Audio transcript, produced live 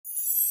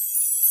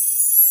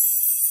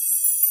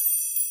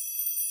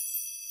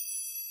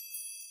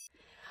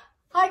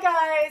Hi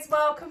guys,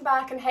 welcome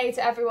back, and hey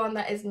to everyone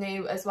that is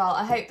new as well.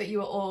 I hope that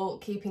you are all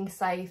keeping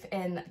safe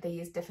in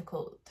these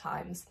difficult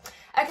times.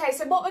 Okay,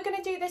 so what we're going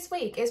to do this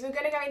week is we're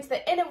going to go into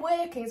the inner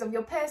workings of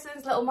your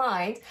person's little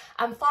mind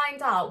and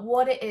find out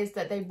what it is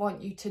that they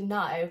want you to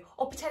know,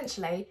 or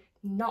potentially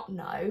not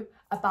know,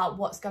 about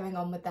what's going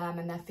on with them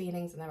and their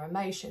feelings and their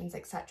emotions,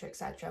 etc,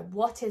 etc.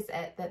 What is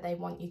it that they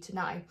want you to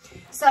know?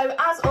 So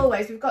as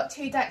always, we've got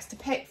two decks to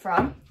pick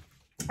from.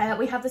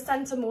 We have the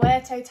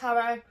soared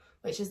tarot,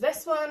 which is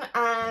this one,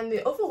 and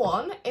the other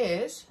one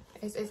is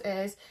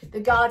the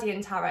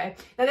Guardian Tarot.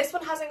 Now this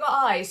one hasn't got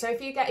eyes, so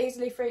if you get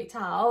easily freaked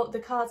out, the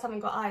cards haven't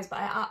got eyes, but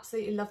I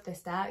absolutely love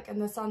this deck.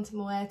 And the soared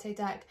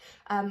deck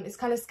is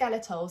kind of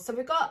skeletal, so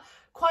we've got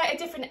quite a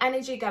different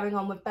energy going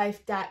on with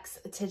both decks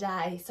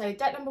today. So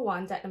deck number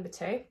one, deck number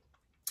two,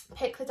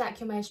 pick the deck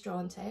you're most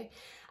drawn to,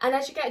 and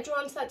as you get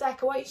drawn to that deck,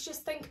 I want you to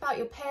just think about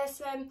your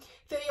person,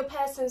 feel your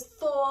person's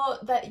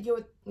thought, that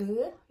your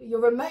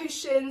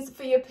emotions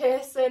for your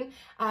person,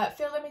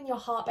 feel them in your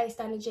heart-based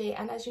energy,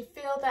 and as you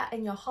feel that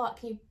in your heart,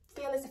 can you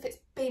feel as if it's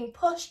being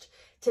pushed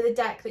to the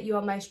deck that you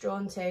are most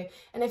drawn to?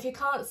 And if you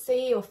can't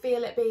see or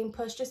feel it being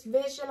pushed, just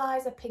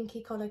visualize a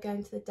pinky colour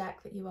going to the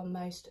deck that you are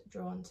most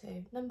drawn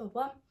to. Number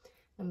one,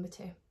 number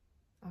two.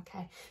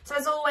 Okay, so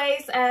as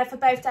always, for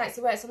both decks,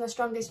 it works on the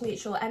strongest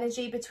mutual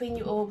energy between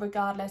you all,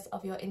 regardless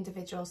of your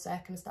individual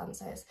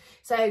circumstances.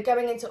 So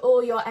going into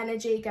all your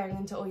energy, going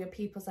into all your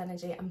people's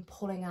energy, and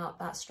pulling out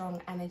that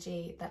strong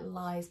energy that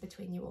lies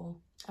between you all.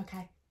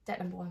 Okay, deck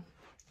number one.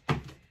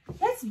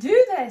 Let's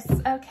do this.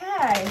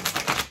 Okay.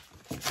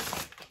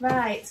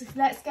 Right, so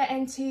let's get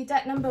into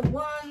deck number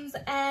one's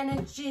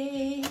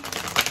energy.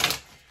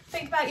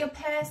 Think about your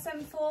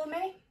person for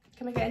me.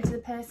 Can we get into the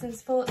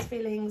person's thoughts,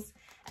 feelings,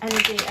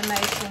 energy,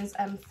 emotions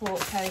and thought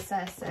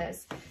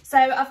processes? So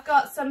I've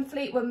got some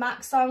Fleetwood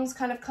Mac songs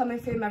kind of coming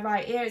through my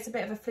right ear. It's a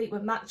bit of a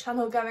Fleetwood Mac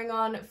channel going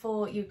on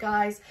for you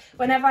guys.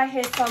 Whenever I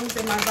hear songs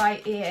in my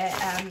right ear,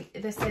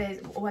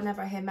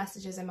 whenever I hear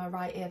messages in my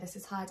right ear, this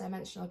is higher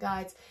dimensional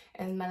guides.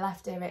 In my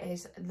left ear, it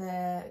is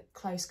the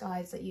close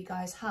guides that you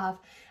guys have.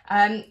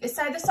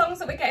 So the songs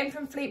that we're getting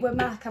from Fleetwood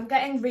Mac, I'm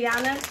getting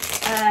Rihanna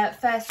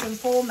first and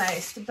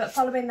foremost, but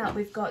following that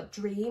we've got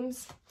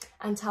Dreams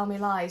and Tell Me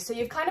Lies. So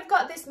you've kind of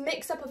got this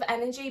mix up of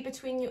energy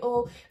between you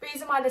all.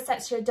 Reason why there's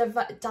such a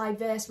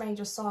diverse range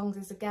of songs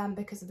is again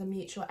because of the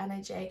mutual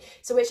energy.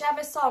 So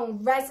whichever song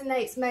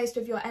resonates most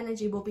with your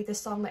energy will be the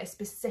song that is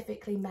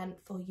specifically meant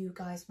for you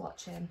guys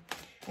watching.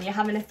 And you're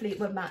having a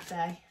Fleetwood Mac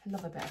day. I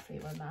love a bit of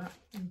Fleetwood Mac.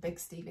 I'm a big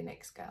Stevie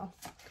Nicks girl.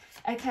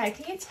 Okay,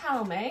 can you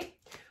tell me,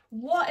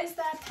 what is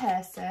their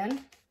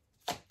person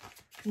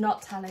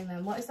not telling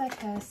them? What is their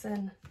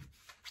person?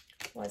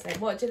 What is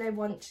it? What do they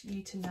want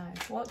you to know?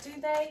 What do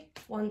they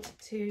want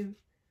you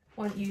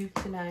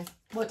to know?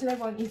 What do they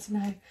want you to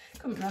know?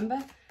 Couldn't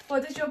remember.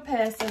 What does your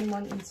person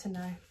want you to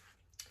know?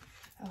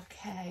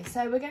 Okay,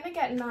 so we're going to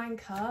get 9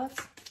 cards.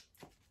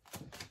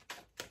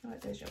 What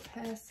does your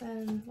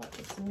person, what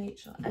does the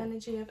mutual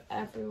energy of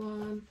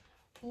everyone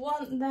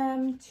want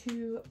them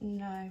to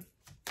know?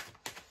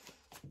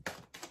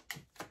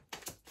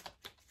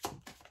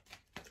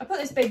 I put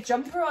this big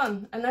jumper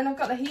on, and then I've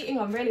got the heating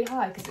on really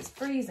high because it's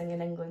freezing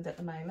in England at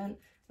the moment.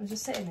 I'm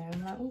just sitting there and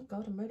I'm like, oh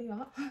God, I'm really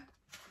hot.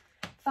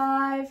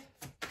 5,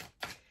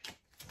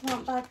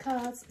 not bad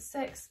cards,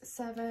 6,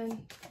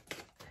 7.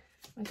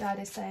 My dad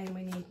is saying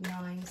we need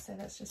 9, so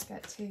let's just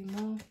get 2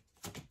 more.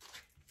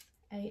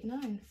 8,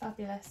 9,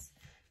 fabulous.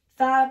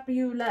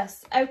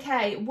 Fabulous.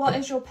 Okay, what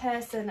is your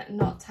person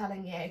not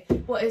telling you?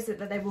 What is it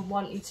that they would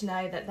want you to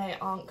know that they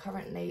aren't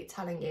currently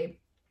telling you?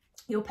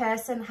 Your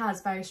person has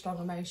very strong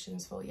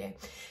emotions for you.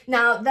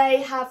 Now,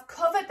 they have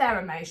covered their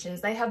emotions.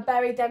 They have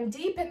buried them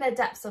deep in the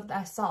depths of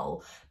their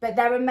soul, but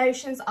their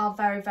emotions are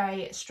very,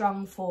 very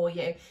strong for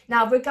you.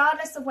 Now,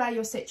 regardless of where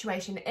your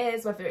situation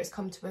is, whether it's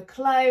come to a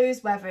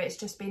close, whether it's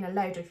just been a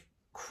load of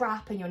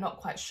crap and you're not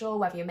quite sure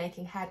whether you're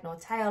making head nor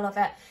tail of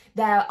it,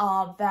 there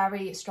are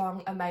very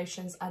strong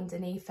emotions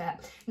underneath it.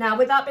 Now,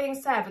 with that being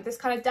said, with this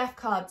kind of death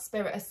card,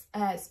 spirit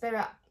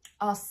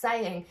are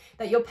saying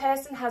that your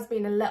person has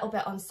been a little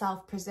bit on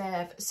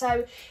self-preserve.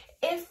 So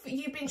if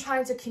you've been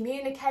trying to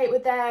communicate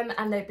with them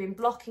and they've been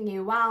blocking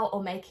you out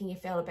or making you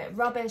feel a bit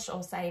rubbish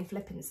or saying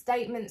flippant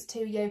statements to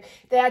you,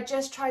 they are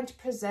just trying to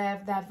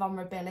preserve their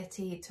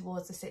vulnerability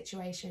towards the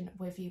situation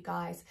with you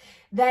guys.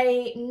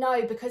 They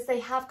know, because they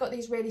have got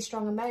these really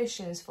strong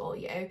emotions for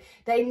you,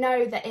 they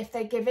know that if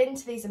they give in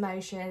to these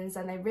emotions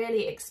and they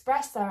really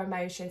express their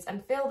emotions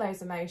and feel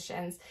those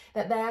emotions,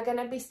 that they are going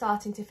to be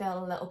starting to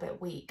feel a little bit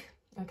weak.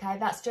 Okay,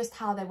 that's just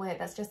how they work.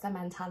 That's just their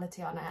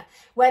mentality on it.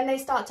 When they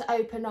start to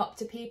open up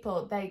to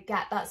people, they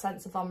get that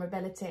sense of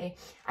vulnerability.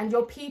 And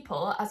your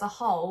people as a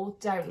whole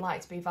don't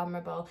like to be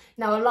vulnerable.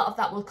 Now, a lot of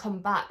that will come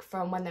back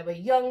from when they were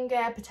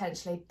younger,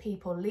 potentially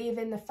people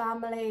leaving the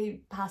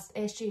family, past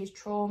issues,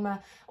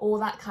 trauma, all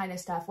that kind of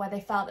stuff, where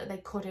they felt that they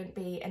couldn't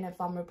be in a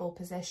vulnerable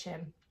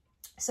position.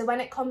 So when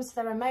it comes to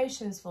their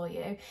emotions for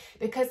you,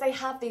 because they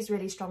have these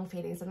really strong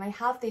feelings and they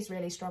have these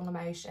really strong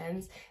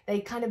emotions,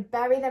 they kind of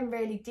bury them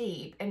really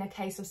deep in a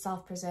case of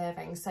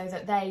self-preserving so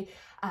that they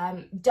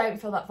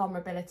don't feel that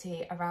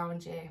vulnerability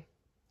around you.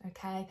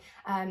 Okay,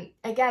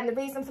 again, the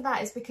reason for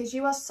that is because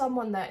you are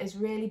someone that is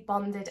really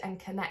bonded and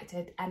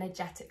connected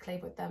energetically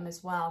with them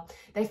as well.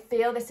 They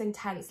feel this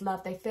intense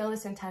love, they feel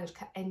this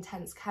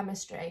intense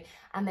chemistry,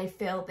 and they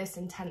feel this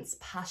intense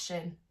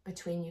passion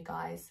between you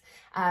guys.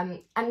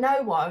 And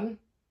no one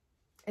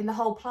in the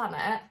whole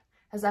planet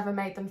has ever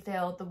made them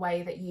feel the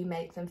way that you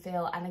make them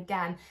feel. And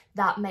again,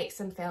 that makes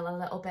them feel a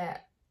little bit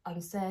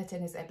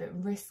uncertain. Is it a bit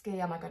risky?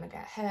 Am I going to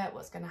get hurt?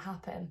 What's going to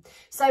happen?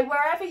 So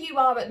wherever you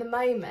are at the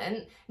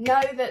moment,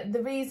 know that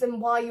the reason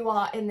why you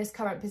are in this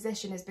current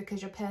position is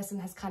because your person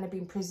has kind of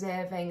been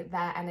preserving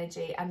their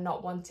energy and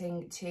not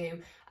wanting to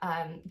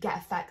get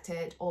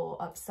affected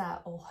or upset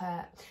or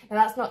hurt.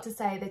 Now that's not to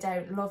say they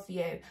don't love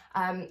you.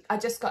 I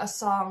just got a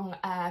song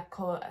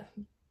called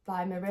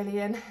by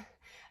Marillion.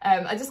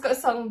 I just got a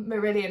song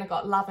Marillion, I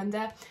got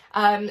Lavender.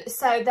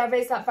 So there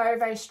is that very,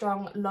 very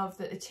strong love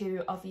that the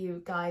two of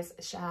you guys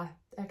share,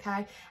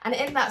 okay? And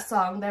in that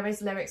song, there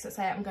is lyrics that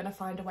say, I'm going to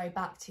find a way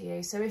back to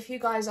you. So if you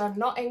guys are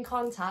not in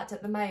contact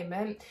at the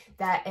moment,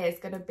 there is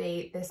going to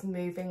be this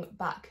moving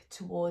back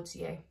towards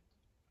you.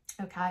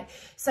 Okay,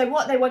 so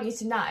what they want you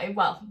to know,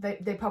 well,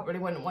 they probably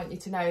wouldn't want you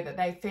to know that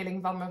they're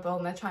feeling vulnerable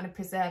and they're trying to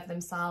preserve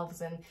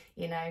themselves and,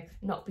 you know,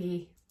 not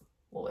be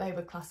what they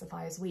would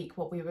classify as weak,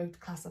 what we would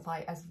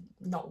classify as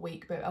not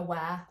weak, but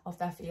aware of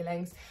their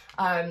feelings.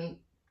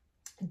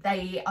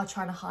 They are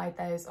trying to hide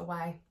those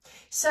away.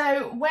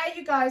 So where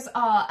you guys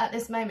are at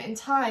this moment in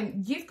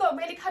time, you've got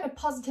really kind of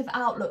positive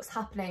outlooks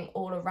happening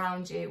all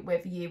around you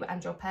with you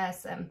and your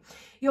person.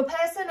 Your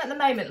person at the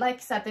moment, like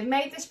I said, they've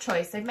made this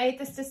choice, they've made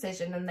this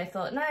decision, and they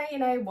thought, no, you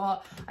know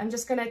what, I'm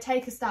just going to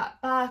take a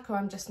step back, or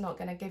I'm just not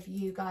going to give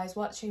you guys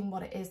watching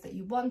what it is that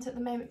you want at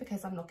the moment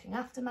because I'm looking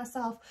after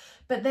myself.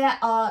 But there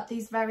are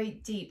these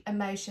very deep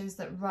emotions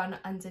that run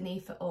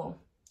underneath it all.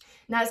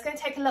 Now, it's going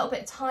to take a little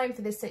bit of time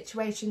for this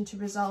situation to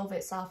resolve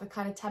itself, with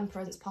kind of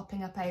temperance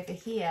popping up over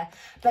here.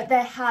 But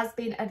there has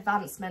been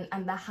advancement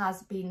and there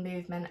has been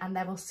movement, and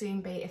there will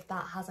soon be if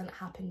that hasn't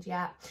happened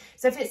yet.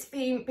 So if it's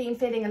been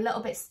feeling a little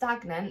bit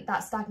stagnant,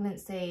 that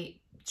stagnancy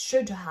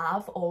should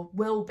have or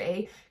will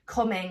be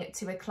coming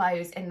to a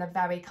close in the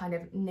very kind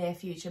of near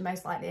future,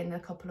 most likely in a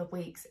couple of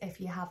weeks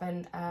if you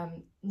haven't,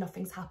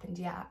 nothing's happened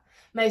yet.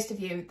 Most of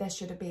you, there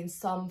should have been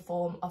some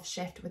form of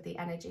shift with the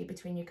energy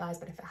between you guys,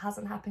 but if it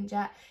hasn't happened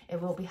yet, it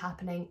will be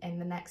happening in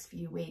the next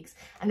few weeks.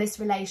 And this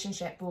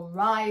relationship will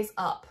rise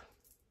up.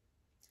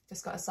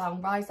 Just got a song,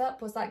 Rise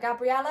Up. Was that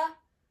Gabriella?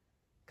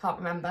 Can't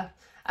remember.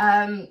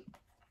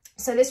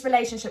 So this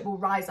relationship will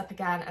rise up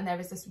again, and there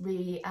is this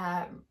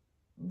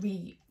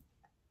reunifying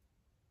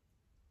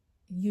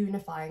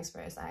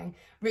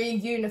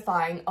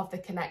of the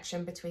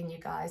connection between you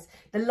guys.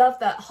 The love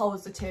that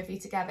holds the two of you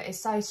together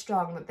is so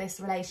strong that this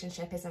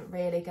relationship isn't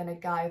really going to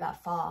go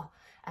that far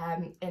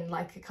in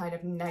like a kind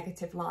of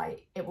negative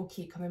light. It will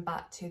keep coming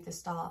back to the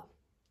start.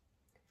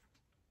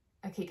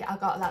 I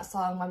got that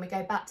song, When We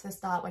Go Back to the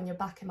Start, When You're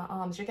Back in My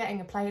Arms. You're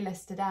getting a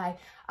playlist today.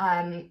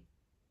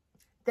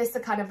 This the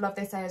kind of love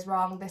they say is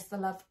wrong. This the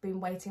love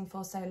been waiting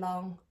for so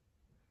long.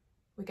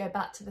 We go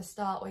back to the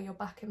start, Where You're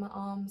Back in My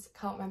Arms.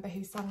 Can't remember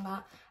who sang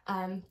that,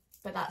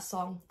 but that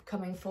song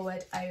coming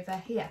forward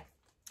over here.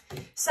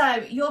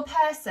 So your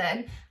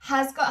person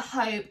has got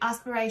hope,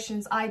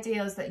 aspirations,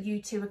 ideals that you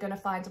two are going to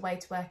find a way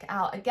to work it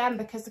out. Again,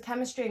 because the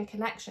chemistry and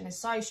connection is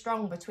so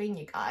strong between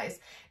you guys,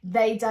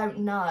 they don't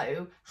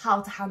know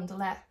how to handle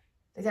it.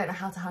 They don't know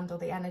how to handle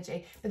the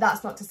energy, but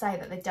that's not to say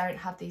that they don't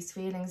have these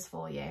feelings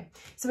for you.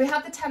 So we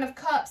have the 10 of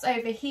Cups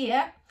over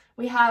here.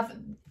 We have,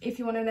 if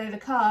you want to know the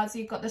cards,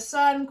 you've got the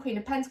Sun, Queen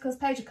of Pentacles,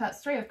 Page of Cups,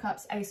 3 of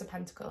Cups, Ace of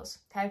Pentacles.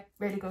 Okay,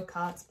 really good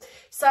cards.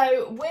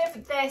 So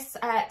with this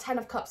 10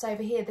 of Cups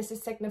over here, this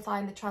is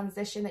signifying the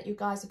transition that you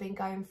guys have been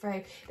going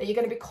through, that you're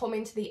going to be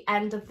coming to the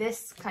end of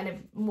this kind of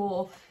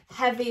more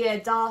heavier,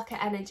 darker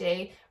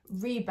energy,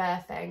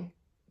 rebirthing.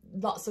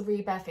 Lots of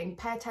rebirthing.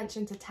 Pay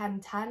attention to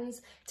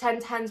 10-10s.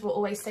 10-10s will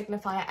always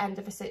signify an end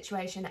of a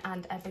situation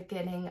and a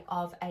beginning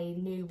of a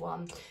new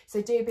one.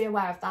 So do be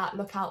aware of that.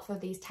 Look out for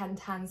these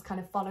 10-10s kind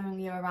of following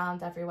you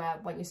around everywhere.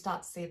 When you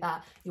start to see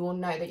that, you will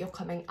know that you're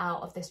coming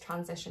out of this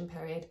transition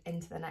period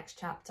into the next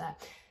chapter.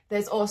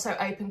 There's also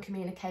open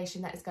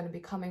communication that is going to be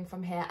coming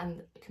from here,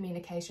 and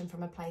communication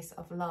from a place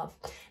of love.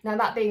 Now,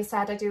 that being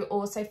said, I do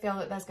also feel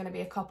that there's going to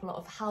be a couple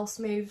of house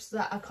moves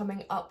that are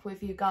coming up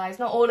with you guys.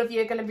 Not all of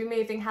you are going to be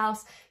moving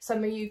house.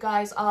 Some of you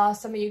guys are.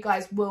 Some of you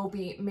guys will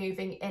be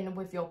moving in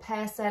with your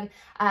person,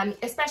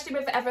 especially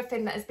with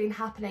everything that has been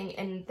happening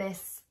in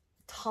this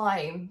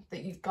time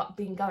that you've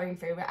been going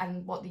through,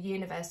 and what the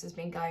universe has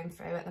been going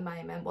through at the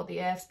moment, what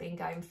the earth's been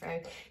going through.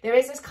 There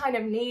is this kind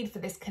of need for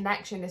this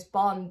connection, this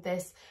bond,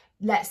 this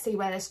let's see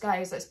where this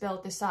goes, let's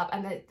build this up.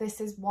 And this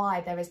is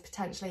why there is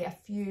potentially a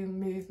few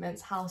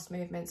movements, house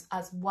movements,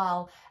 as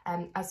well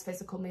as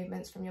physical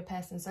movements from your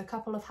person. So a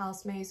couple of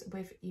house moves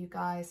with you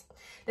guys.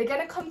 They're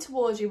going to come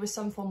towards you with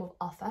some form of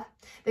offer.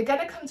 They're going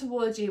to come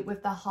towards you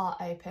with their heart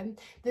open.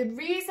 The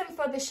reason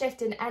for the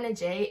shift in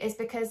energy is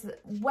because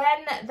when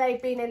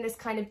they've been in this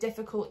kind of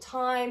difficult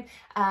time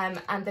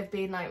and they've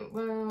been like,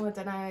 well, I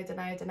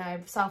don't know,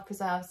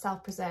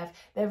 self-preserve,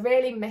 they're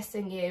really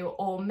missing you,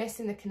 or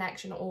missing the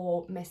connection,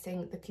 or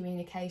missing the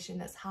communication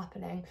that's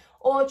happening,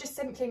 or just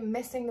simply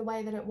missing the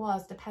way that it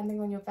was, depending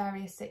on your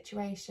various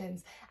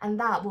situations. And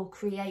that will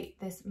create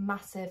this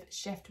massive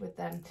shift with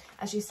them.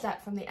 As you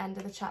step from the end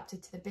of the chapter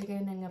to the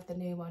beginning of the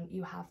new one,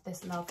 you have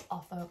this love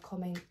offer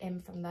coming in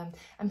from them,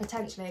 and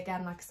potentially,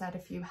 again, like I said, a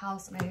few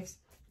house moves.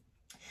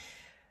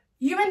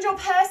 You and your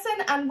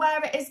person and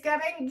where it is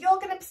going, you're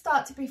going to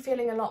start to be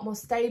feeling a lot more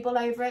stable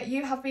over it.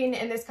 You have been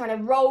in this kind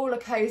of roller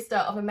coaster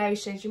of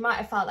emotions. You might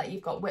have felt like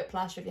you've got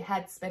whiplash with your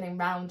head spinning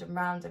round and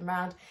round and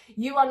round.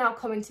 You are now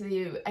coming to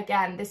you,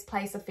 again, this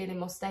place of feeling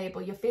more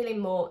stable. You're feeling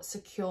more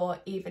secure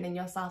even in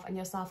yourself, and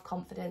your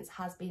self-confidence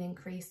has been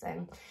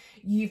increasing.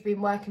 You've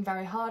been working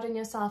very hard on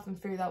yourself,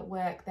 and through that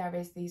work, there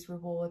is these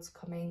rewards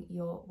coming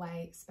your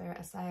way, Spirit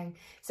is saying.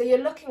 So you're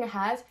looking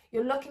ahead,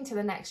 you're looking to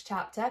the next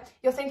chapter.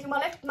 You're thinking,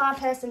 well, if my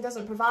person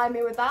doesn't provide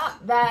me with that,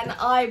 then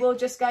I will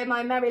just go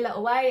my merry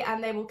little way,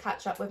 and they will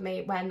catch up with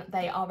me when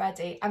they are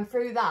ready. And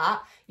through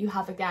that, you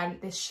have, again,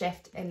 this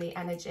shift in the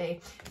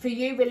energy. For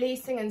you,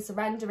 releasing and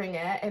surrendering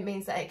it, it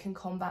means that it can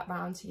come back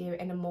round to you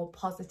in a more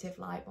positive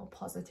light, or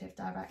positive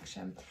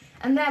direction.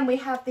 And then we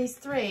have these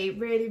three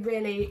really,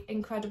 really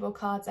incredible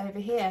cards over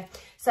here.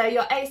 So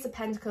your Ace of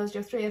Pentacles,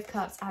 your Three of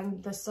Cups,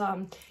 and the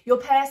Sun. Your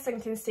person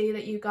can see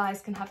that you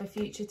guys can have a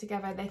future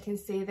together. They can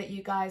see that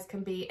you guys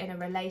can be in a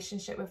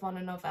relationship with one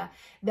another.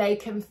 They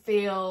can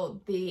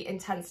feel the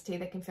intensity,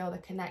 they can feel the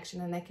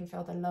connection, and they can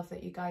feel the love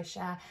that you guys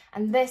share.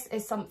 And this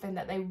is something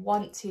that they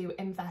want to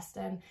invest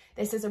in.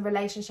 This is a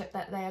relationship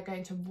that they are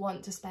going to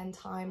want to spend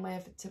time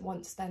with, to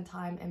want to spend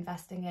time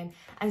investing in,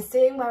 and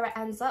seeing where it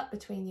ends up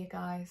between you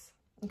guys.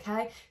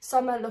 Okay,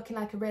 summer looking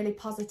like a really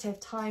positive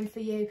time for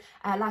you.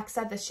 Like I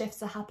said, the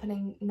shifts are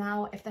happening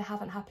now. If they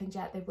haven't happened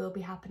yet, they will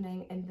be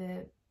happening in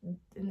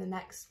the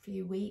next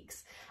few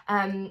weeks.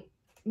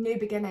 New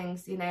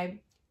beginnings, you know,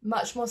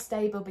 much more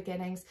stable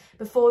beginnings.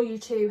 Before, you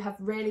two have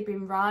really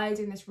been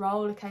riding this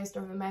roller coaster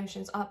of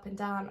emotions, up and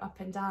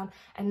down,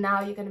 and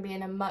now you're going to be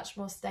in a much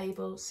more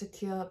stable,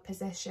 secure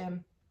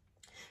position.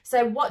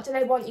 So what do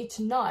they want you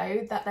to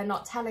know that they're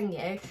not telling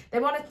you? They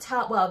want to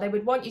tell, well, they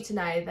would want you to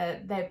know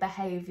that their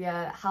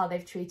behaviour, how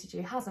they've treated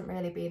you, hasn't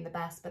really been the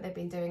best, but they've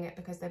been doing it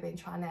because they've been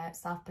trying to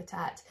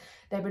self-protect.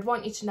 They would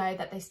want you to know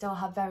that they still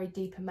have very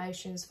deep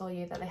emotions for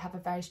you, that they have a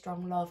very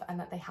strong love, and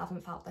that they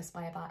haven't felt this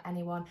way about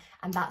anyone,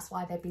 and that's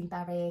why they've been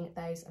burying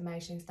those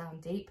emotions down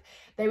deep.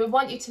 They would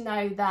want you to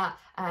know that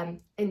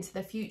into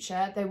the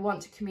future, they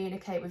want to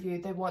communicate with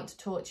you, they want to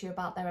talk to you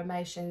about their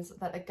emotions,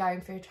 that they're going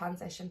through a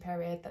transition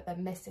period, that they're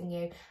missing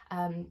you,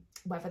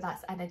 whether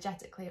that's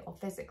energetically or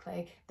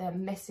physically. They're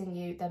missing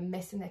you, they're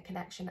missing their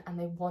connection, and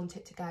they want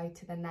it to go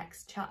to the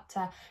next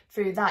chapter.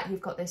 Through that,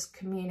 you've got this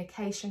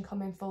communication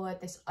coming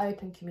forward, this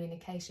open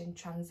communication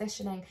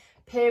transitioning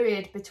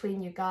period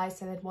between you guys.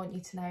 So they'd want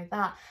you to know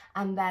that,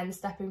 and then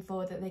stepping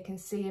forward, that they can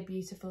see a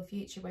beautiful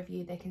future with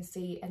you, they can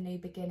see a new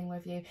beginning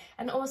with you,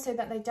 and also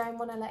that they don't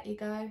want to let you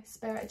go.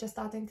 Spirit just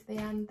adding to the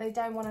end, they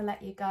don't want to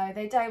let you go.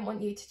 They don't want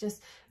you to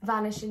just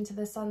vanish into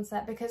the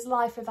sunset, because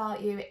life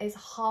without you is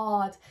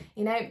hard.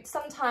 You know,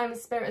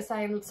 sometimes Spirit is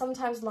saying,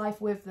 sometimes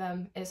life with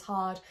them is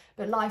hard,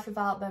 but life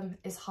without them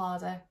is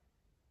harder.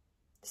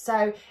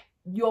 So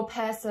your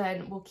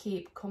person will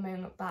keep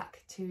coming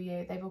back to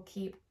you, they will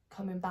keep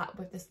coming back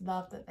with this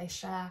love that they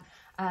share,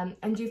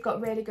 and you've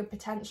got really good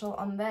potential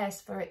on this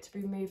for it to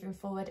be moving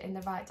forward in the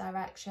right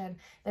direction.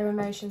 Their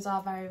emotions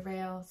are very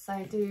real,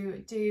 so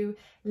do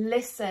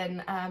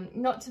listen,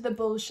 not to the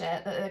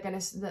bullshit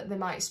that they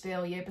might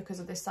spill you because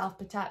of this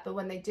self-protect, but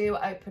when they do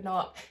open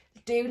up,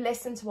 do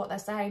listen to what they're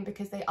saying,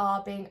 because they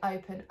are being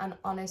open and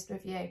honest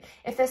with you.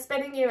 If they're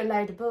spinning you a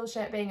load of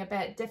bullshit, being a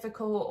bit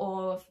difficult,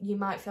 or you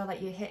might feel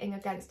like you're hitting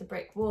against a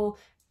brick wall,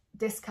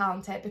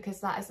 discount it,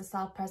 because that is a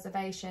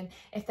self-preservation.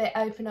 If they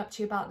open up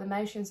to you about the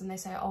emotions and they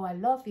say, oh, I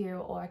love you,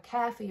 or I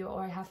care for you,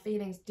 or I have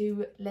feelings,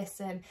 do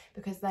listen,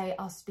 because they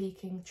are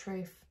speaking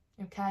truth.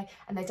 Okay,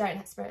 and they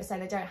don't, Spirit is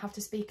saying, they don't have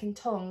to speak in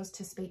tongues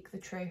to speak the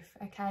truth.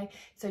 Okay,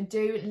 so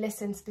do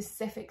listen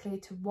specifically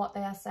to what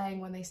they are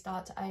saying when they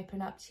start to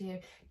open up to you.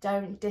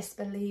 Don't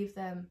disbelieve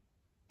them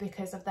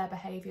because of their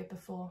behavior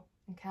before.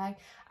 Okay,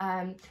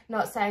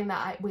 not saying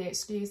that we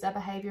excuse their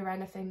behavior or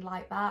anything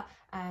like that.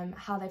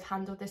 How they've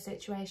handled the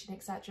situation,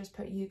 etc., has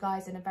put you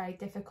guys in a very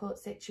difficult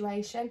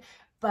situation.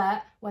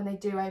 But when they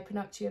do open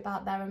up to you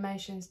about their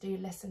emotions, do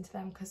listen to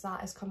them, because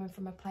that is coming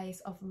from a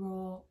place of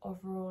real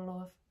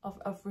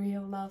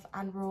love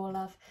and raw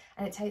love,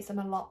 and it takes them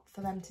a lot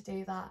for them to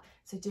do that.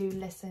 So do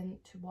listen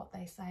to what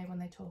they say when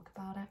they talk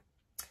about it.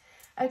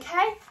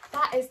 Okay,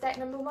 that is deck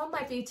number 1,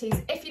 my beauties.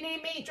 If you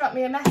need me, drop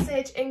me a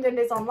message. England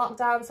is on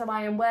lockdown, so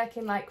I am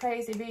working like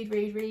crazy.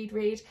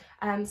 Read.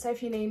 So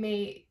if you need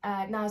me,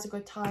 now's a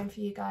good time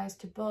for you guys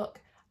to book.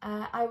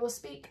 I will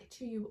speak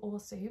to you all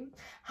soon.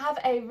 Have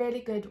a really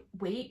good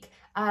week.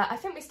 I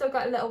think we still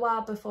got a little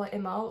while before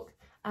Imbolc,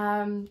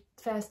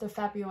 1st of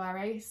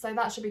February, so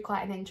that should be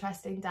quite an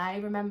interesting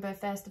day. Remember,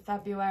 1st of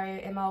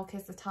February, Imbolc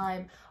is the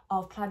time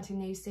of planting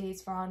new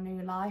seeds for our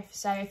new life.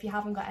 So if you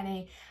haven't got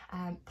any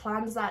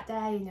plans that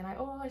day and you're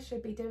like, oh, I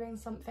should be doing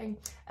something,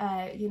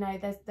 you know,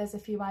 there's a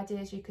few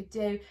ideas you could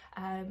do.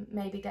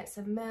 Maybe get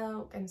some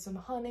milk and some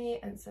honey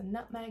and some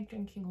nutmeg,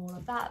 drinking all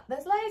of that.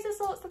 There's loads of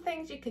sorts of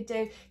things you could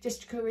do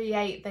just to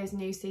create those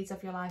new seeds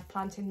of your life,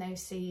 planting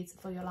those seeds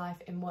for your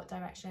life in what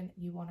direction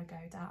you want to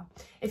go down.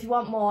 If you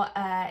want more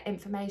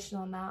information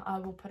on that, I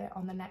will put it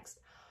on the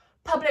next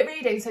public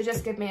reading, so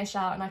just give me a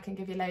shout and I can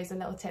give you loads of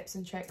little tips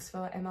and tricks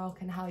for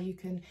Imbolc and how you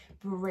can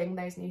bring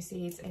those new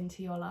seeds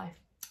into your life.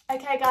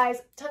 Okay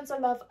guys, tons of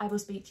love. I will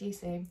speak to you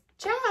soon.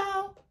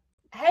 Ciao!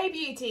 Hey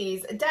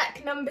beauties,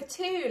 deck number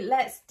 2,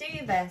 let's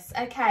do this.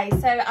 Okay,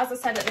 so as I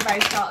said at the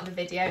very start of the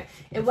video,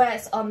 it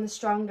works on the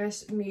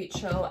strongest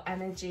mutual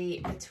energy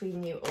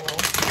between you all.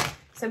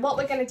 So what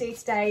we're going to do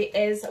today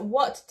is,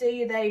 what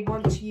do they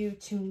want you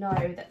to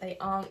know that they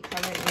aren't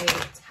currently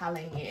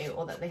telling you,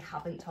 or that they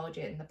haven't told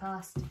you in the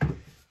past?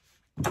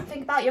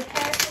 Think about your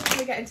person.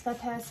 We get into their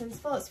person's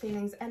thoughts,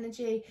 feelings,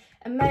 energy,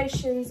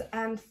 emotions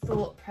and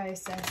thought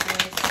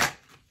processes.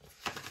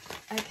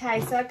 Okay,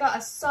 so I've got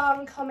a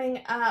song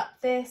coming up.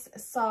 This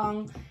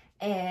song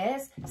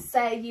is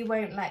Say You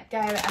Won't Let Go,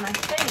 and I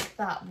think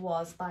that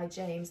was by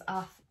James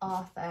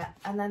Arthur.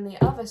 And then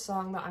the other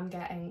song that I'm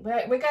getting,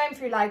 we're going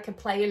through like a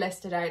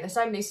playlist today. There's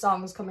so many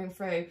songs coming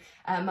through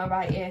my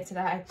right ear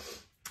today.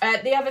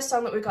 The other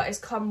song that we got is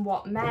Come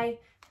What May.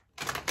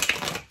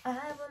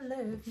 I will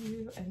love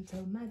you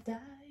until my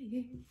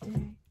dying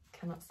day.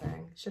 Cannot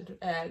sing. Should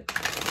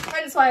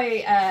hence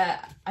why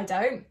I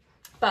don't,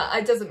 but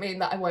it doesn't mean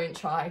that I won't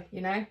try,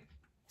 you know.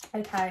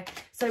 Okay,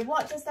 so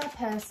what does their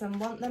person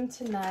want them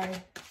to know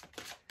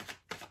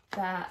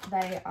that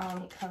they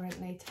aren't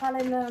currently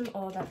telling them,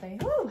 or that they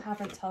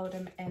haven't told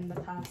them in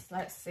the past?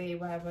 Let's see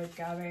where we're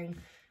going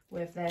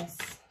with this.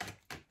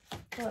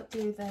 What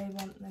do they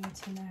want them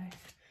to know?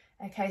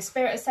 Okay,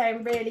 Spirit is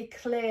saying really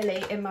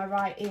clearly in my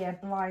right ear,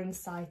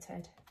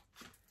 blindsighted.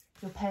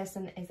 Your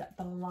person is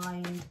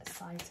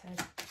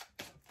blindsighted.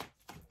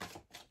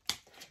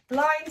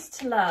 Blind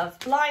to love,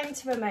 blind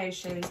to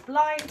emotions,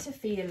 blind to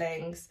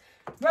feelings.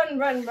 Run.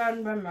 5.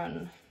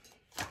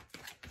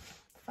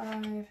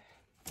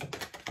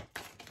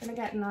 Gonna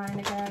get 9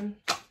 again.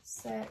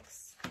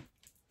 6.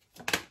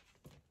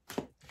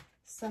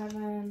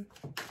 7.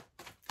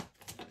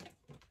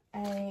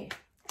 8.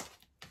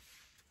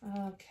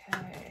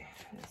 Okay,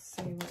 let's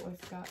see what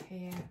we've got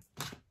here.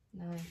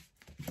 9.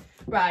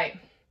 Right.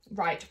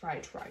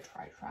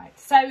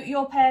 So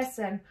your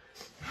person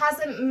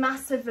hasn't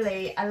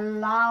massively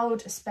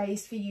allowed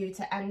space for you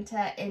to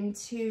enter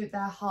into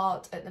their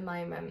heart at the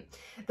moment.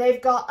 They've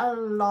got a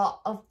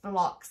lot of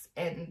blocks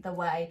in the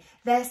way.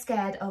 They're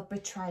scared of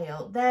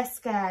betrayal. They're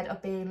scared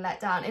of being let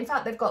down. In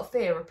fact, they've got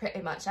fear of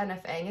pretty much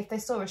anything. If they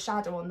saw a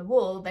shadow on the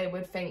wall, they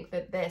would think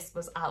that this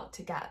was out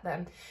to get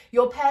them.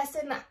 Your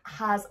person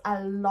has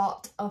a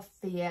lot of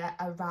fear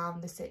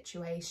around the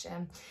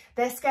situation.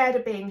 They're scared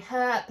of being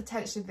hurt.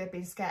 Potentially they've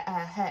been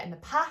hurt in the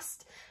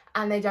past,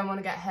 and they don't want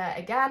to get hurt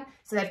again.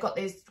 So they've got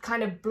this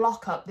kind of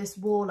block up, this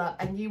wall up,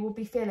 and you will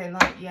be feeling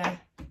like you're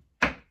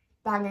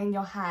banging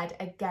your head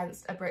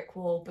against a brick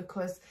wall,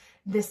 because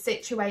the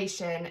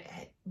situation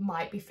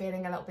might be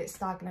feeling a little bit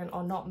stagnant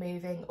or not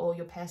moving, or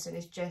your person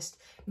is just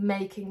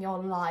making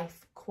your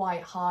life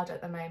quite hard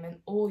at the moment.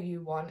 All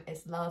you want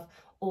is love.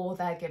 All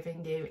they're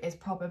giving you is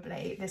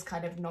probably this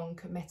kind of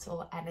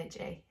non-committal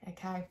energy,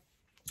 okay?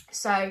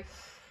 So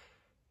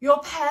your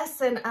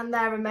person and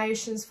their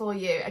emotions for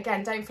you,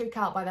 again, don't freak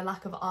out by the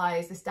lack of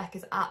eyes. This deck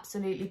is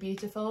absolutely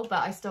beautiful,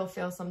 but I still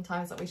feel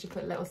sometimes that we should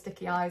put little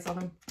sticky eyes on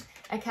them.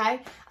 Okay,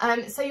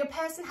 so your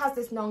person has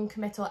this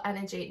non-committal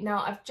energy.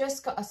 Now, I've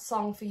just got a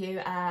song for you.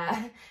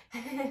 I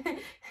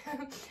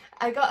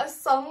got a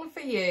song for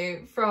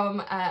you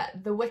from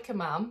The Wicker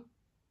Man.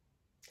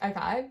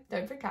 Okay,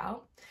 don't freak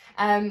out.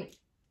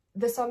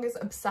 The song is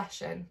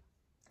Obsession.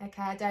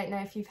 Okay, I don't know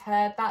if you've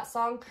heard that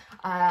song.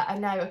 I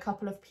know a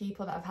couple of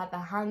people that have had their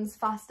hands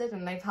fasted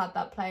and they've had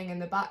that playing in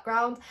the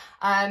background.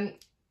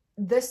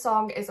 This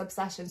song is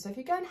Obsession, so if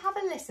you go and have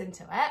a listen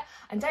to it,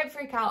 and don't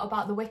freak out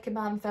about the Wicker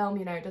Man film,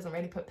 you know, it doesn't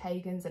really put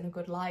pagans in a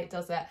good light,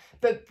 does it?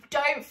 But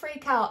don't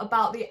freak out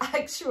about the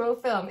actual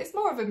film. It's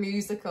more of a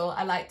musical,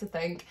 I like to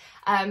think.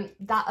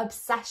 That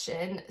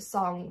Obsession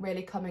song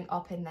really coming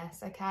up in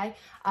this, okay?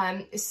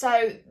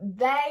 So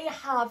they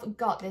have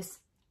got this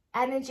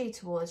energy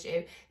towards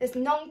you, this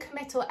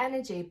non-committal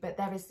energy, but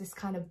there is this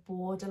kind of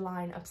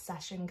borderline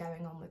obsession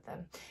going on with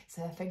them.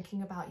 So they're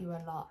thinking about you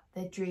a lot,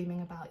 they're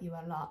dreaming about you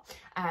a lot,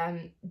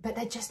 but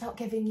they're just not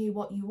giving you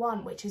what you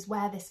want, which is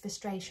where this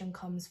frustration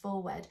comes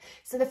forward.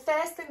 So the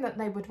first thing that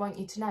they would want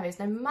you to know is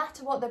no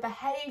matter what the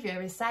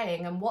behaviour is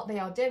saying and what they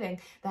are doing,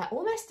 they're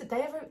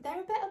a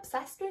bit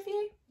obsessed with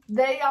you.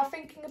 They are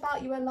thinking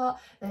about you a lot,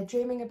 they're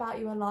dreaming about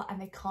you a lot,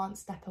 and they can't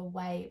step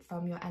away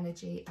from your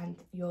energy and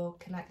your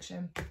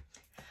connection.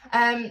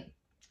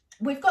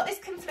 We've got this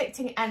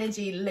conflicting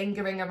energy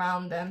lingering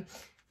around them.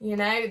 You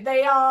know,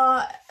 they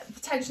are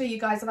potentially, you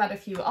guys have had a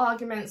few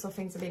arguments or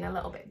things have been a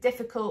little bit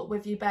difficult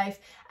with you both.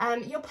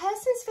 Your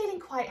person's feeling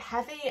quite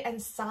heavy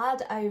and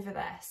sad over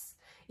this.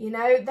 You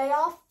know, they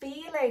are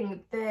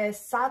feeling the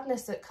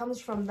sadness that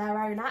comes from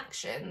their own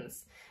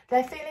actions.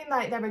 They're feeling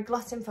like they're a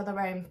glutton for their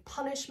own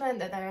punishment,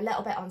 that they're a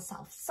little bit on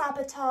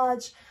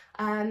self-sabotage.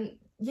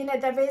 You know,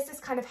 there is this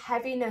kind of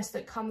heaviness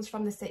that comes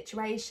from the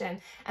situation,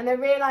 and they're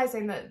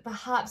realising that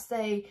perhaps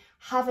they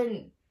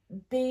haven't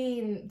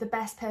been the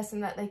best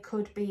person that they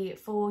could be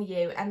for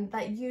you, and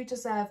that you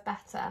deserve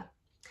better.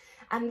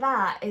 And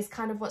that is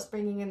kind of what's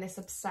bringing in this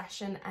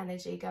obsession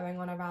energy going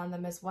on around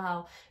them as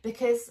well,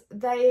 because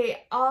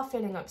they are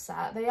feeling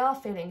upset, they are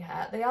feeling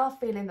hurt, they are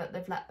feeling that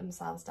they've let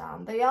themselves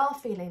down, they are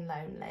feeling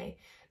lonely,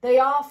 they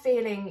are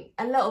feeling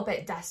a little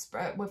bit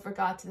desperate with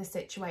regard to the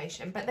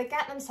situation, but they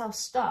get themselves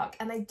stuck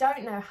and they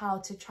don't know how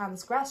to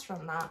transgress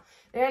from that.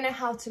 They don't know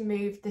how to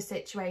move the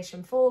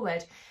situation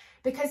forward.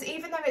 Because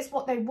even though it's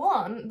what they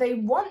want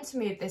to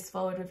move this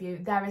forward with you,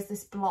 there is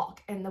this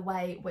block in the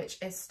way which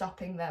is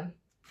stopping them.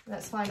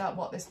 Let's find out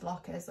what this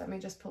block is. Let me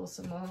just pull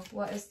some more.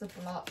 What is the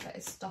block that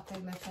is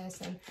stopping the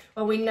person?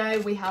 Well, we know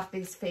we have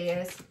these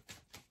fears,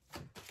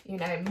 you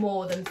know,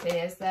 more than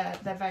fears. They're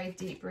very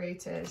deep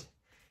rooted.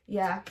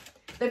 Yeah,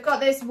 they've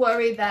got this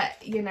worry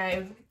that, you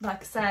know,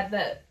 like I said,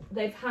 that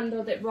they've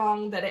handled it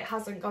wrong, that it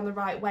hasn't gone the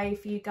right way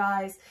for you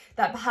guys,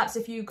 that perhaps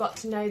if you got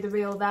to know the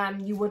real them,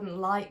 you wouldn't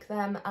like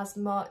them as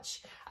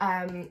much.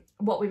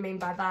 What we mean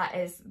by that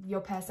is your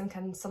person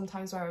can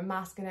sometimes wear a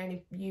mask and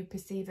only you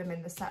perceive them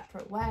in the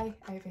separate way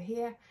over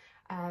here.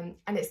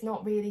 And it's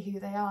not really who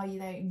they are. You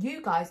know,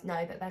 you guys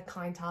know that they're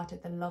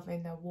kind-hearted, they're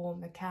loving, they're warm,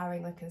 they're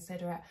caring, they're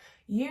considerate.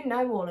 You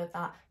know all of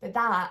that, but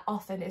that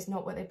often is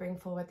not what they bring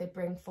forward. They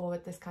bring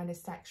forward this kind of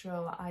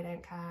sexual, I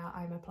don't care,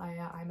 I'm a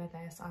player, I'm a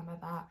this, I'm a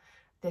that,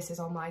 this is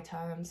on my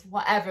terms.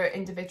 Whatever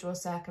individual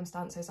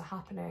circumstances are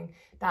happening,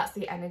 that's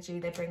the energy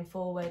they bring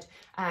forward.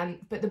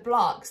 But the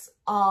blocks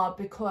are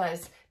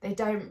because they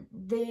don't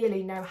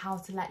really know how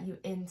to let you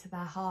into their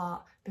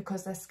heart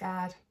because they're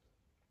scared.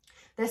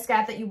 They're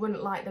scared that you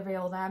wouldn't like the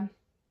real them.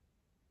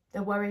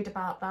 They're worried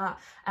about that.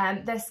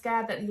 They're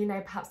scared that, you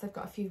know, perhaps they've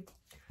got a few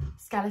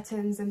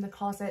skeletons in the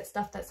closet,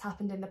 stuff that's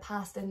happened in the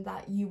past, and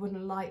that you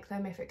wouldn't like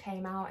them if it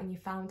came out and you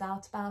found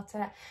out about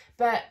it.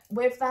 But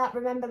with that,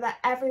 remember that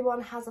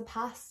everyone has a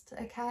past,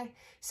 okay?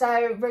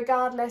 So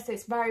regardless,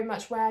 it's very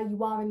much where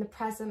you are in the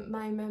present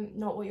moment,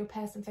 not what your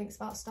person thinks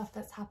about stuff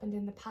that's happened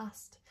in the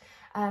past.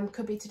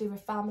 Could be to do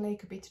with family,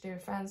 could be to do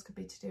with friends, could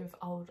be to do with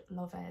old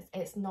lovers.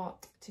 It's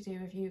not to do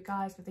with you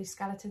guys with these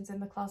skeletons in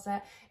the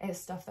closet. It's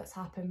stuff that's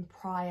happened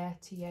prior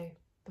to you,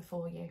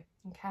 before you,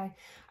 okay?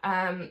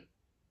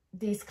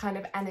 These kind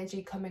of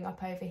energy coming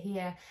up over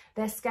here,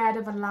 they're scared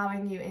of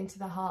allowing you into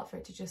the heart for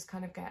it to just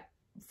kind of get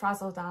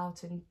frazzled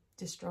out and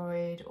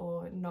destroyed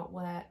or not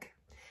work.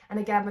 And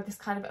again, with this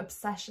kind of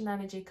obsession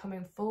energy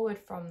coming forward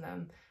from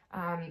them,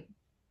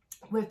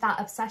 with that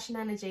obsession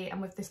energy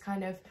and with this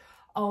kind of,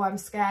 oh, I'm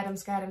scared, I'm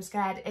scared, I'm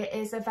scared. It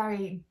is a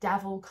very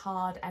devil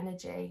card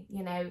energy,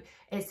 you know,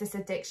 it's this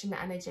addiction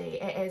energy.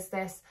 It is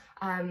this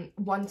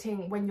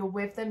wanting, when you're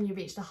with them, you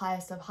reach the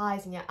highest of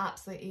highs and you're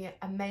absolutely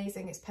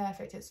amazing, it's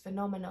perfect, it's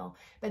phenomenal.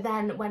 But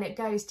then when it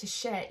goes to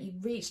shit, you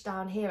reach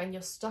down here and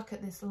you're stuck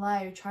at this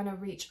low, trying to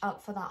reach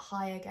up for that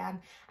high again.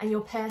 And your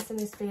person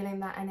is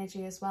feeling that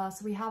energy as well.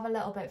 So we have a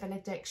little bit of an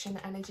addiction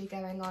energy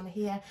going on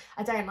here.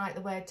 I don't like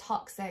the word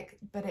toxic,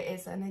 but it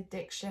is an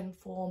addiction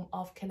form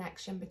of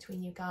connection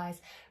between you guys.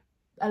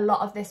 A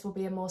lot of this will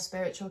be a more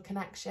spiritual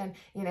connection.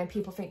 You know,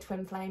 people think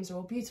twin flames are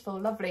all beautiful,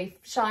 lovely,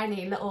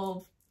 shiny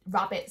little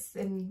rabbits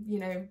in, you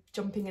know,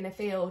 jumping in a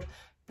field,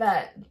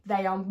 but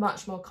they are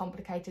much more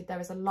complicated. There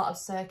is a lot of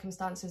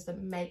circumstances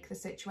that make the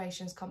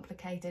situations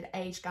complicated,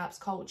 age gaps,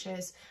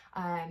 cultures,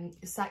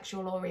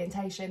 sexual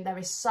orientation. There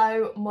is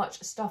so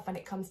much stuff when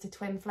it comes to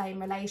twin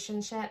flame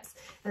relationships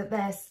that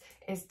this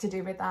is to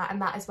do with that,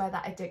 and that is where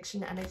that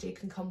addiction energy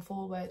can come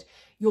forward.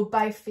 You're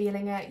both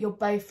feeling it, you're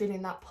both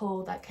feeling that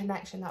pull, that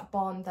connection, that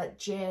bond, that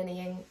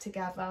journeying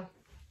together.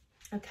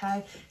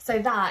 Okay, so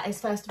that is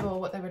first of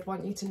all what they would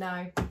want you to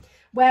know.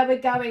 Where we're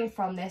going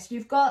from this,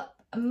 you've got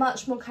a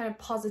much more kind of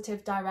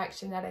positive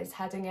direction that it's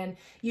heading in.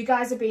 You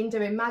guys have been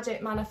doing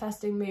magic,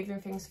 manifesting, moving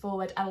things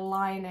forward,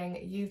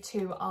 aligning. You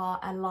two are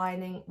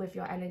aligning with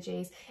your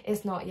energies.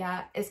 It's not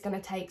yet. It's going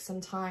to take some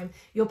time.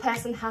 Your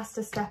person has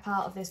to step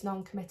out of this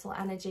non-committal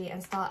energy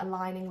and start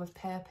aligning with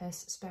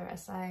purpose, Spirit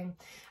is saying.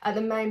 At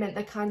the moment,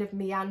 they're kind of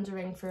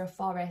meandering through a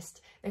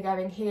forest. They're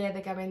going here,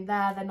 they're going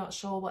there. They're not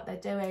sure what they're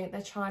doing.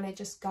 They're trying to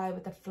just go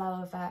with the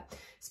flow of it.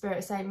 Spirit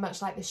is saying,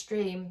 much like the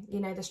stream, you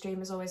know, the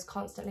stream is always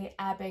constantly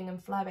ebbing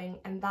and flowing,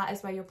 and that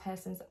is where your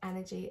person's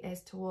energy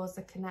is, towards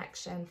the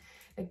connection.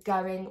 They're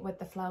going with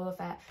the flow of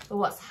it. But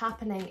what's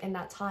happening in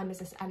that time is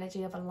this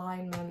energy of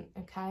alignment,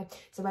 okay?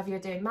 So whether you're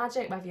doing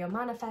magic, whether you're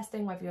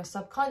manifesting, whether you're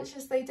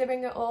subconsciously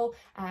doing it all,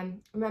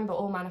 remember,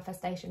 all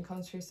manifestation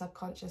comes through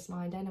subconscious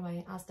mind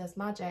anyway, as does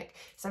magic.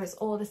 So it's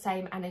all the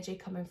same energy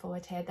coming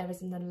forward here. There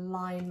is an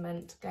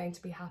alignment going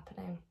to be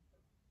happening.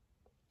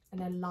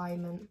 An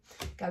alignment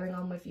going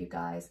on with you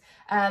guys.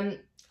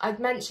 I've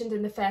mentioned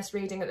in the first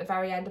reading at the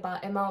very end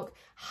about Imbolc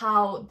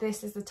how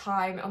this is the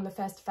time, on the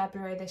 1st of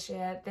February this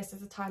year, this is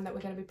the time that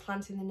we're going to be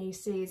planting the new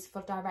seeds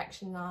for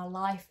direction in our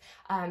life.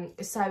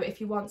 So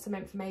if you want some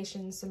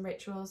information, some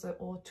rituals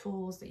or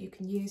tools that you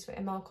can use for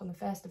Imbolc on the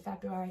 1st of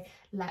February,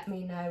 let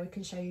me know. We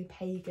can show you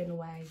pagan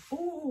way.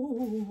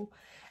 Ooh.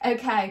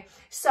 Okay,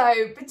 so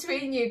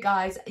between you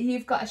guys,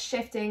 you've got a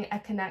shifting, a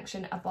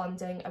connection, a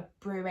bonding, a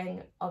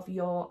brewing of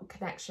your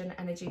connection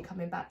energy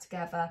coming back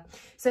together.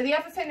 So the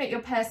other thing that your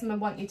person would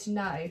want you to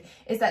know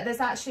is that there's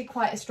actually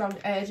quite a strong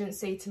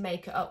urgency to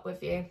make it up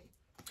with you,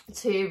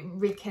 to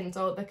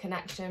rekindle the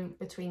connection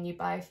between you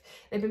both.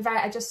 They've been very,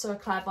 I just saw a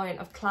clairvoyant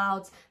of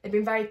clouds. They've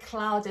been very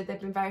clouded, they've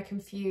been very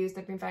confused,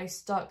 they've been very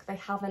stuck. They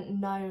haven't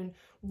known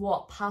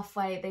what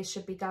pathway they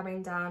should be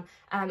going down.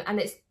 And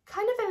it's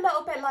kind of a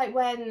little bit like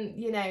when,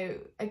 you know,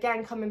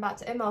 again, coming back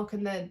to Imbolc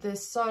and the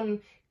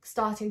sun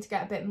starting to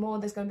get a bit more,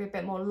 there's going to be a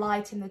bit more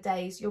light in the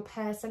days. Your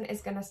person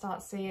is going to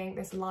start seeing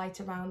this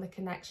light around the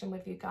connection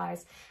with you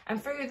guys,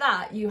 and through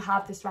that you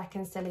have this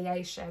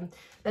reconciliation.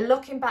 They're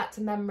looking back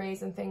to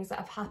memories and things that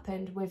have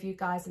happened with you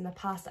guys in the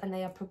past, and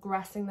they are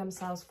progressing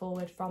themselves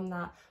forward from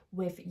that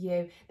with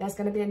you. There's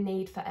going to be a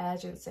need for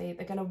urgency.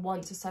 They're going to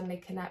want to suddenly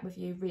connect with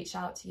you, reach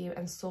out to you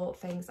and sort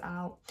things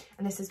out,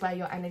 and this is where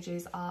your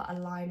energies are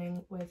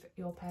aligning with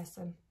your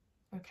person.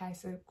 Okay,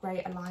 so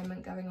great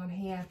alignment going on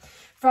here.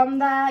 From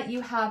there, you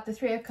have the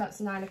 3 of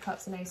Cups, 9 of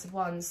Cups and Ace of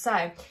Wands.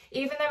 So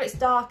even though it's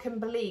dark and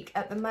bleak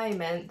at the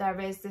moment, there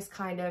is this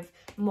kind of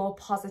more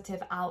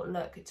positive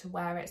outlook to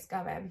where it's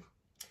going.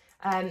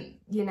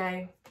 You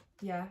know,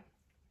 yeah.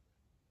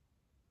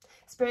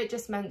 Spirit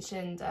just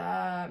mentioned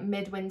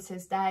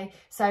midwinter's day,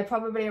 so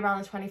probably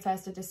around the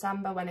 21st of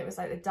December, when it was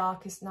like the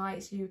darkest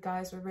nights, you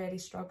guys were really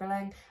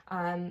struggling.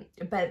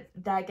 But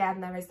there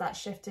again, there is that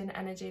shift in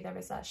energy, there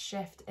is that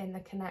shift in the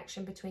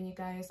connection between you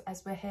guys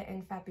as we're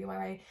hitting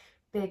February.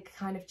 Big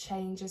kind of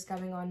changes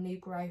going on, new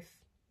growth,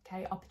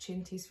 okay,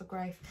 opportunities for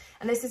growth.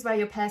 And this is where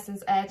your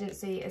person's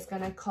urgency is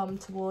going to come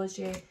towards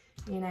you.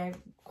 You know,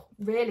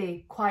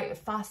 really quite a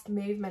fast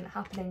movement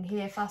happening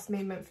here, fast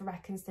movement for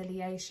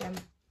reconciliation.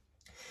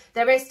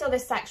 There is still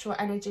this sexual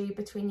energy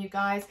between you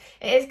guys.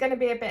 It is going to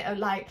be a bit of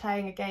like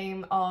playing a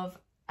game of,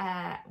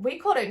 we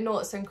call it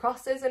noughts and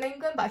crosses in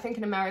England, but I think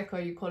in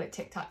America you call it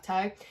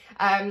tic-tac-toe.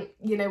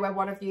 You know, where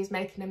one of you is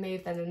making a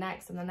move, then the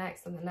next and the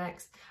next and the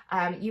next.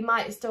 You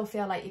might still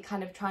feel like you're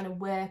kind of trying to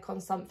work on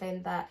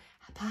something that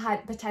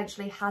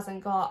potentially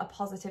hasn't got a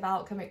positive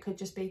outcome. It could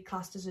just be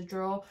classed as a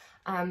draw,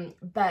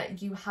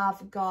 but you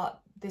have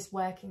got this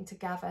working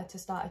together to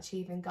start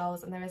achieving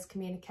goals, and there is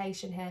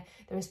communication here,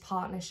 there is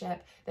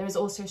partnership, there is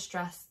also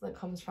stress that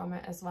comes from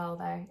it as well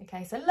though.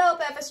 Okay, so a little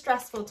bit of a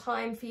stressful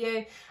time for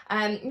you.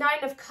 9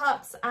 of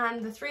Cups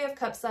and the 3 of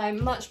Cups, so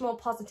much more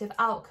positive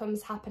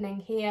outcomes happening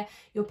here.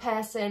 Your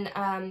person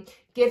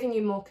giving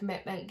you more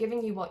commitment,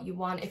 giving you what you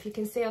want. If you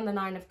can see on the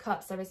 9 of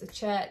Cups, there is a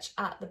church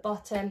at the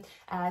bottom,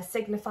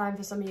 signifying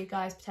for some of you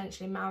guys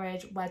potentially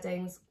marriage,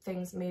 weddings,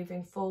 things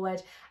moving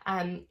forward.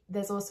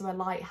 There's also a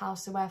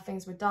lighthouse, so where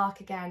things were dark,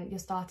 again, you're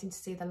starting to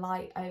see the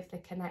light of the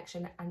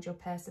connection, and your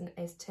person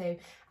is too.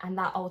 And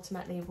that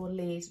ultimately will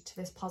lead to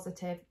this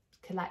positive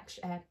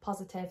connection.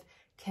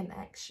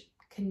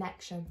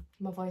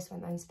 My voice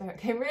went then, Spirit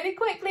came really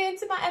quickly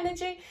into my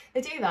energy.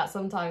 They do that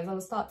sometimes. I'll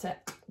start to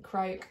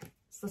croak.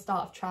 It's the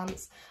start of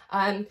trance.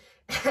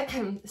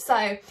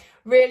 So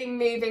really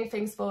moving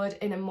things forward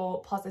in a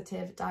more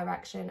positive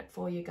direction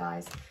for you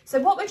guys. So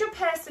what would your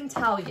person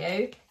tell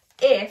you?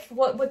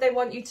 What would they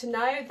want you to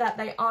know that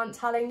they aren't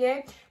telling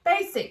you?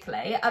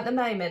 Basically, at the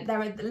moment,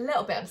 they're a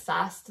little bit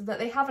obsessed that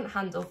they haven't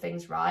handled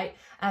things right,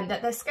 and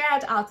that they're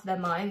scared out of their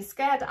minds,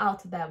 scared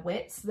out of their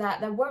wits,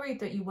 that they're worried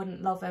that you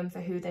wouldn't love them for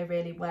who they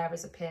really were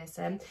as a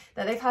person,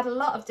 that they've had a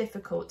lot of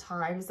difficult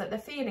times, that they're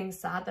feeling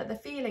sad, that they're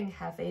feeling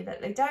heavy,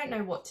 that they don't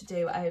know what to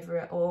do over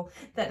it all,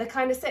 that they're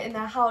kind of sitting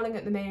there howling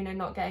at the moon and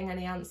not getting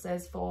any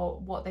answers for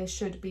what they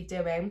should be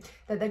doing,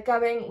 that they're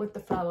going with the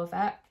flow of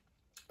it.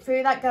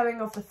 through that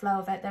going off the flow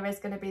of it, there is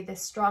going to be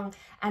this strong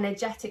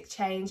energetic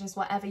change as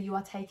whatever you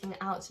are taking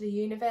out to the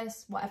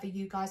universe, whatever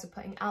you guys are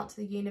putting out to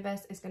the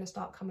universe is going to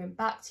start coming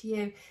back to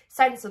you.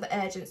 Sense of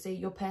the urgency,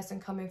 your person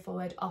coming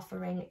forward,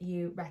 offering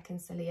you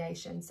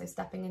reconciliation. So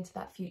stepping into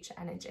that future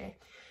energy.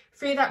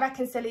 Through that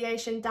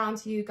reconciliation, down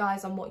to you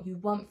guys on what you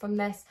want from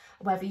this,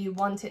 whether you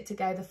want it to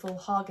go the full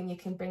hog and you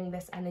can bring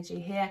this energy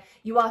here.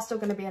 You are still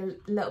going to be a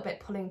little bit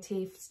pulling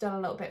teeth, still a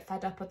little bit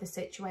fed up with the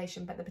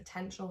situation, but the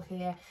potential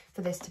here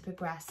for this to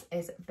progress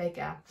is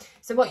bigger.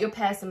 So what your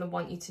person would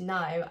want you to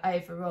know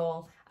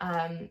overall,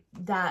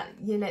 that,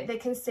 you know, they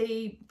can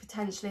see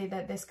potentially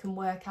that this can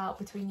work out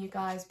between you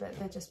guys, but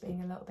they're just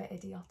being a little bit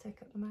idiotic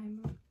at the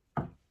moment.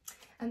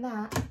 And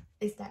that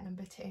is deck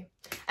number 2.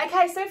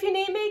 Okay, so if you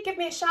need me, give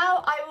me a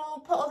shout. I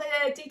will put all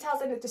the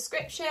details in the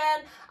description.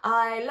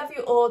 I love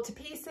you all to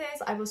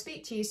pieces. I will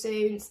speak to you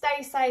soon.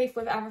 Stay safe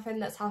with everything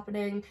that's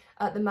happening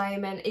at the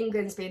moment.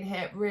 England's been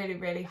hit really,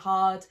 really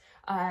hard.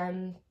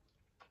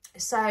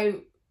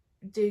 So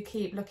do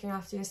keep looking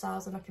after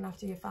yourselves and looking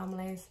after your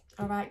families.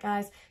 All right,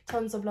 guys.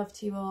 Tons of love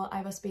to you all.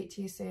 I will speak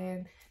to you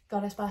soon.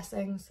 Goddess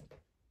blessings.